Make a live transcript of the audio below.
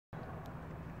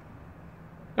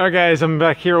Alright guys, I'm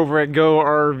back here over at Go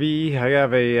RV. I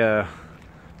have a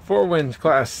Four Winds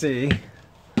Class C.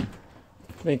 I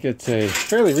think it's a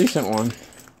fairly recent one.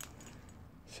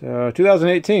 So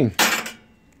 2018.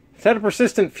 It's had a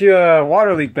persistent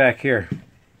water leak back here.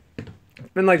 It's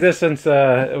been like this since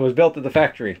it was built at the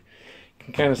factory. You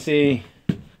can kind of see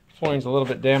flooring's a little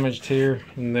bit damaged here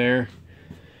and there.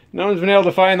 No one's been able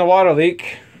to find the water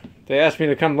leak. They asked me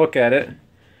to come look at it.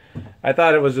 I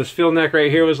thought it was this fill neck right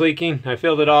here was leaking. I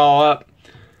filled it all up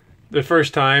the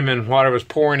first time and water was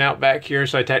pouring out back here,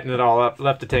 so I tightened it all up,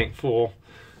 left the tank full.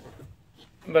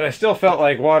 But I still felt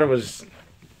like water was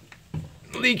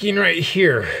leaking right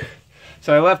here.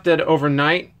 So I left it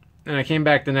overnight and I came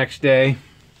back the next day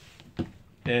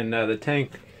and the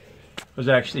tank was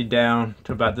actually down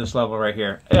to about this level right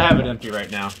here. I have it empty right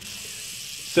now.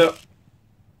 So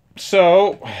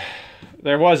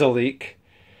there was a leak.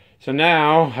 So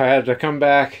now I had to come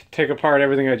back, take apart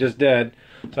everything I just did.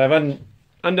 So I've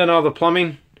undone all the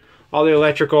plumbing, all the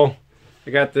electrical.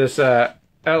 I got this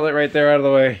outlet right there out of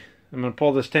the way. I'm going to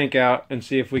pull this tank out and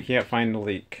see if we can't find the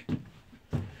leak.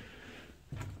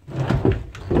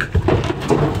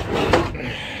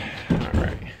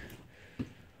 Alright.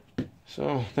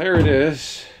 So there it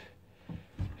is.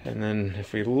 And then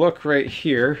if we look right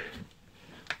here,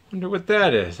 wonder what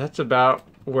that is. That's about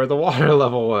where the water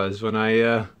level was when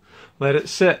I let it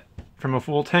sit from a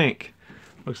full tank.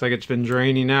 Looks like it's been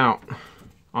draining out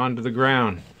onto the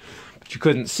ground. But you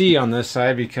couldn't see on this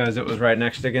side because it was right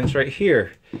next against right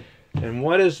here. And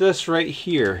what is this right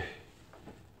here?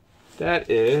 That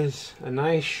is a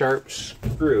nice sharp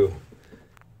screw.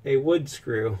 A wood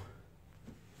screw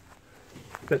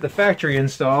that the factory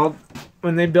installed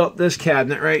when they built this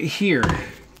cabinet right here.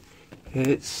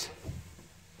 It's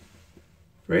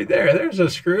right there. There's a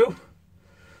screw.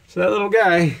 So that little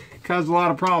guy caused a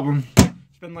lot of problem.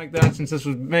 It's been like that since this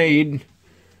was made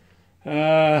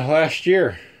last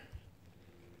year.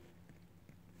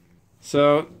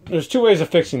 So there's two ways of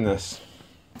fixing this.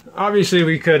 Obviously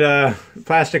we could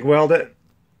plastic weld it,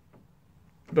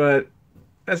 but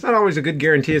that's not always a good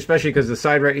guarantee, especially because the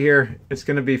side right here, it's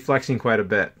going to be flexing quite a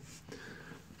bit.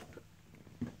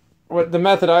 What the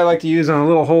method I like to use on a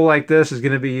little hole like this is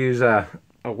going to be use a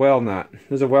weld nut.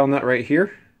 There's a weld nut right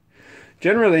here.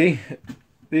 Generally,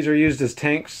 these are used as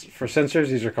tanks for sensors.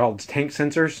 These are called tank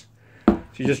sensors. So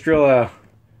you just drill a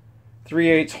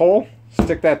 3/8 hole,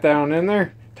 stick that down in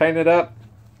there, tighten it up,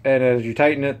 and as you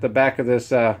tighten it, the back of this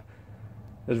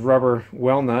this rubber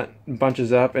weld nut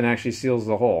bunches up and actually seals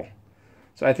the hole.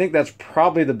 So I think that's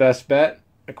probably the best bet.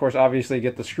 Of course, obviously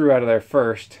get the screw out of there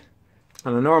first.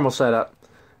 On a normal setup,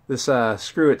 this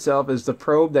screw itself is the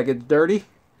probe that gets dirty.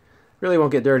 Really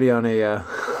won't get dirty on a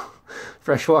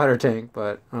freshwater tank,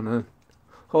 but on a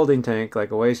holding tank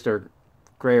like a waste or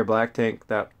gray or black tank,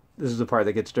 this is the part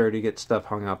that gets dirty, gets stuff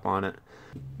hung up on it.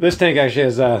 This tank actually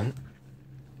has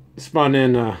spun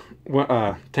in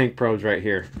tank probes right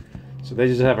here, so they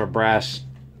just have a brass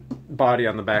body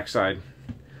on the back side.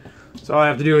 So all I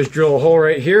have to do is drill a hole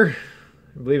right here.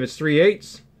 I believe it's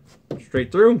 3/8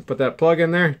 straight through, put that plug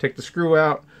in there, take the screw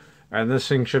out, and this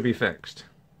thing should be fixed.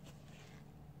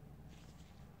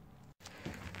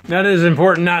 Now it is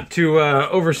important not to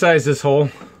oversize this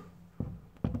hole.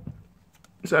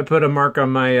 So I put a mark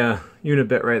on my unit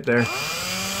bit right there.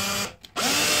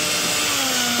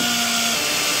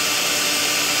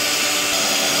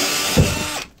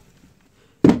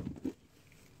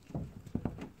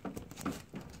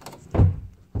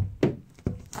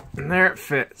 And there it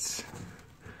fits.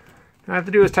 All I have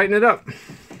to do is tighten it up.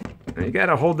 Now you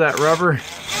gotta hold that rubber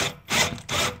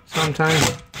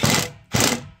sometimes.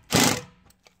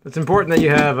 It's important that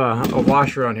you have a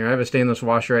washer on here. I have a stainless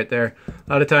washer right there. A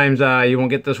lot of times you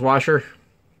won't get this washer.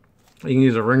 You can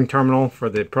use a ring terminal for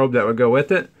the probe that would go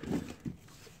with it.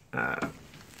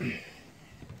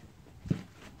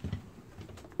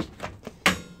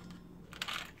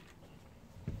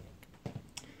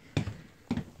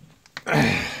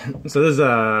 So this is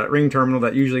a ring terminal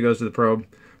that usually goes to the probe,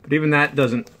 but even that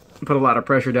doesn't put a lot of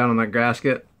pressure down on that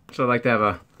gasket. So I like to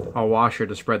have a washer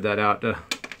to spread that out to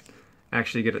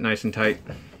actually get it nice and tight.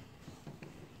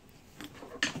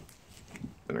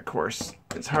 And of course,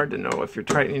 it's hard to know if you're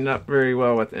tightening up very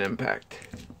well with the impact.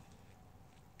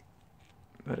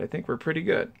 But I think we're pretty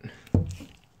good.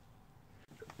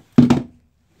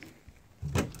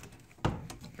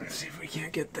 Let's see if we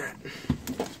can't get that.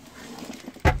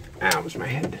 Ow, it was my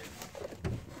head.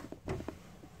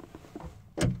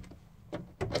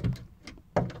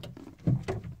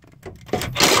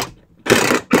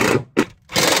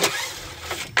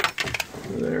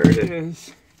 There it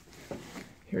is.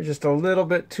 You're just a little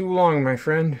bit too long, my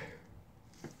friend.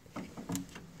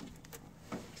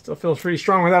 Still feels pretty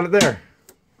strong without it there.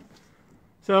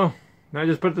 So now I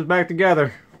just put this back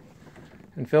together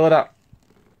and fill it up.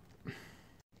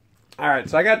 Alright,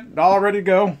 so I got it all ready to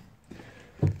go.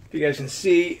 If you guys can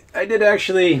see, I did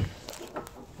actually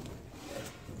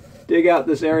dig out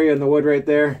this area in the wood right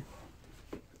there.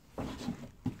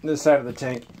 This side of the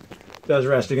tank does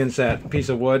rest against that piece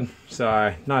of wood, so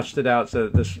I notched it out so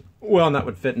that this well nut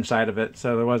would fit inside of it,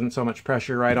 so there wasn't so much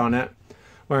pressure right on it,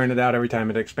 wearing it out every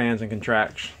time it expands and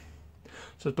contracts.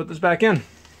 So let's put this back in.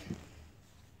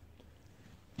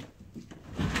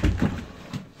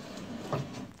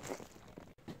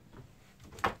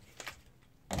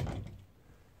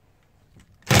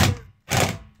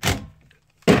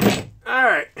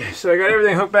 Alright, so I got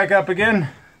everything hooked back up again.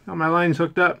 Got my lines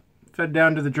hooked up, fed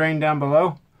down to the drain down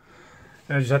below.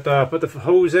 And I just have to put the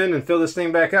hose in and fill this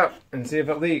thing back up and see if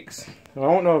it leaks. So I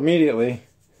won't know immediately.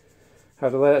 I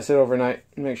have to let it sit overnight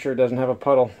and make sure it doesn't have a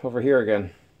puddle over here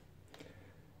again.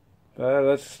 But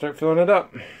let's start filling it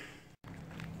up.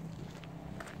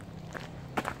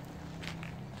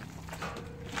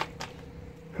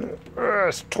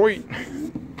 It's tight.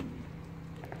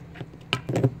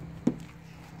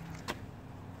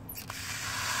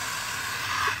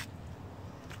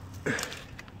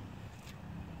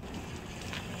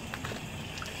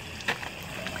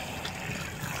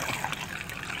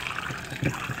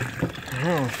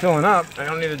 Oh, filling up. I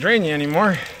don't need to drain you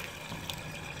anymore.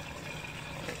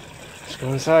 Let's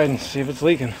go inside and see if it's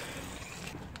leaking.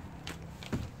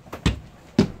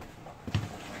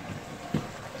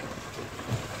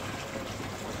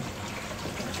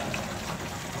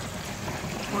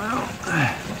 Well,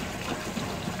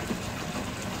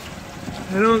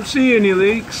 I don't see any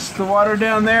leaks. The water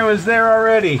down there was there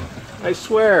already. I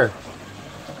swear.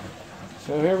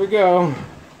 So here we go.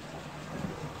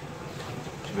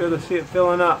 Be able to see it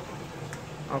filling up.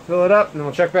 I'll fill it up and then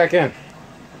we'll check back in.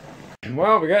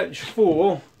 Well, we got it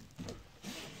full.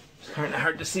 It's kind of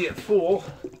hard to see it full,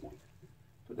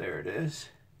 but there it is.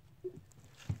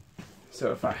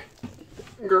 So if I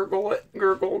gurgle it,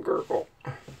 gurgle, gurgle,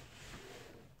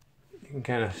 you can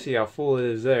kind of see how full it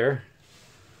is there.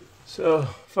 So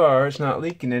far, it's not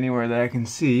leaking anywhere that I can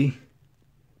see.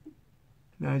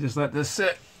 Now I just let this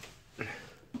sit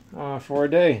for a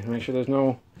day. Make sure there's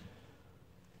no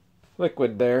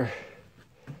liquid there.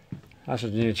 I also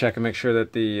need to check and make sure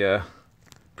that the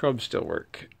probes still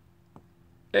work.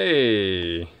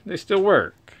 Hey, they still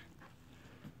work.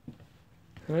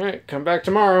 Alright, come back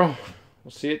tomorrow.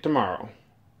 We'll see it tomorrow.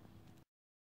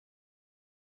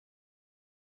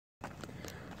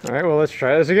 Alright, well, let's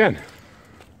try this again.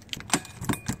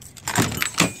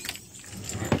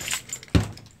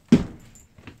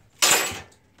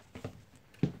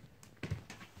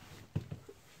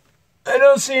 I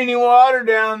don't see any water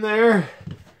down there.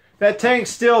 That tank's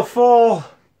still full.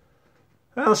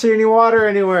 I don't see any water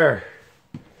anywhere.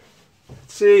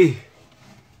 Let's see.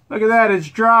 Look at that, it's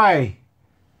dry.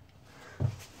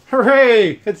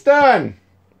 Hooray! It's done!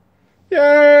 Yay!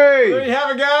 There you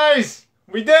have it, guys!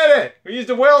 We did it! We used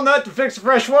a whale nut to fix a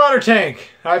fresh water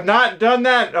tank. I've not done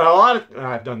that a lot.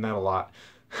 I've done that a lot.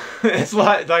 It's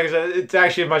like I said, it's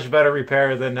actually a much better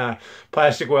repair than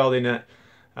plastic welding it.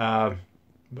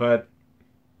 But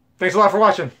thanks a lot for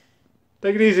watching.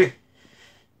 Take it easy.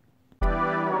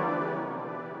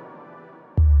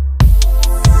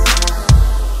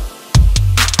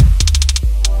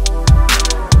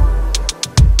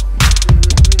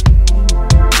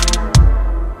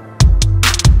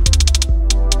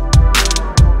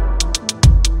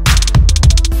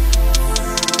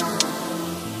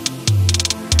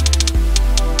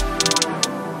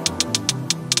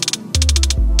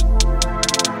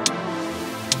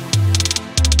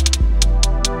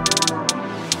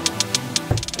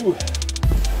 Ooh.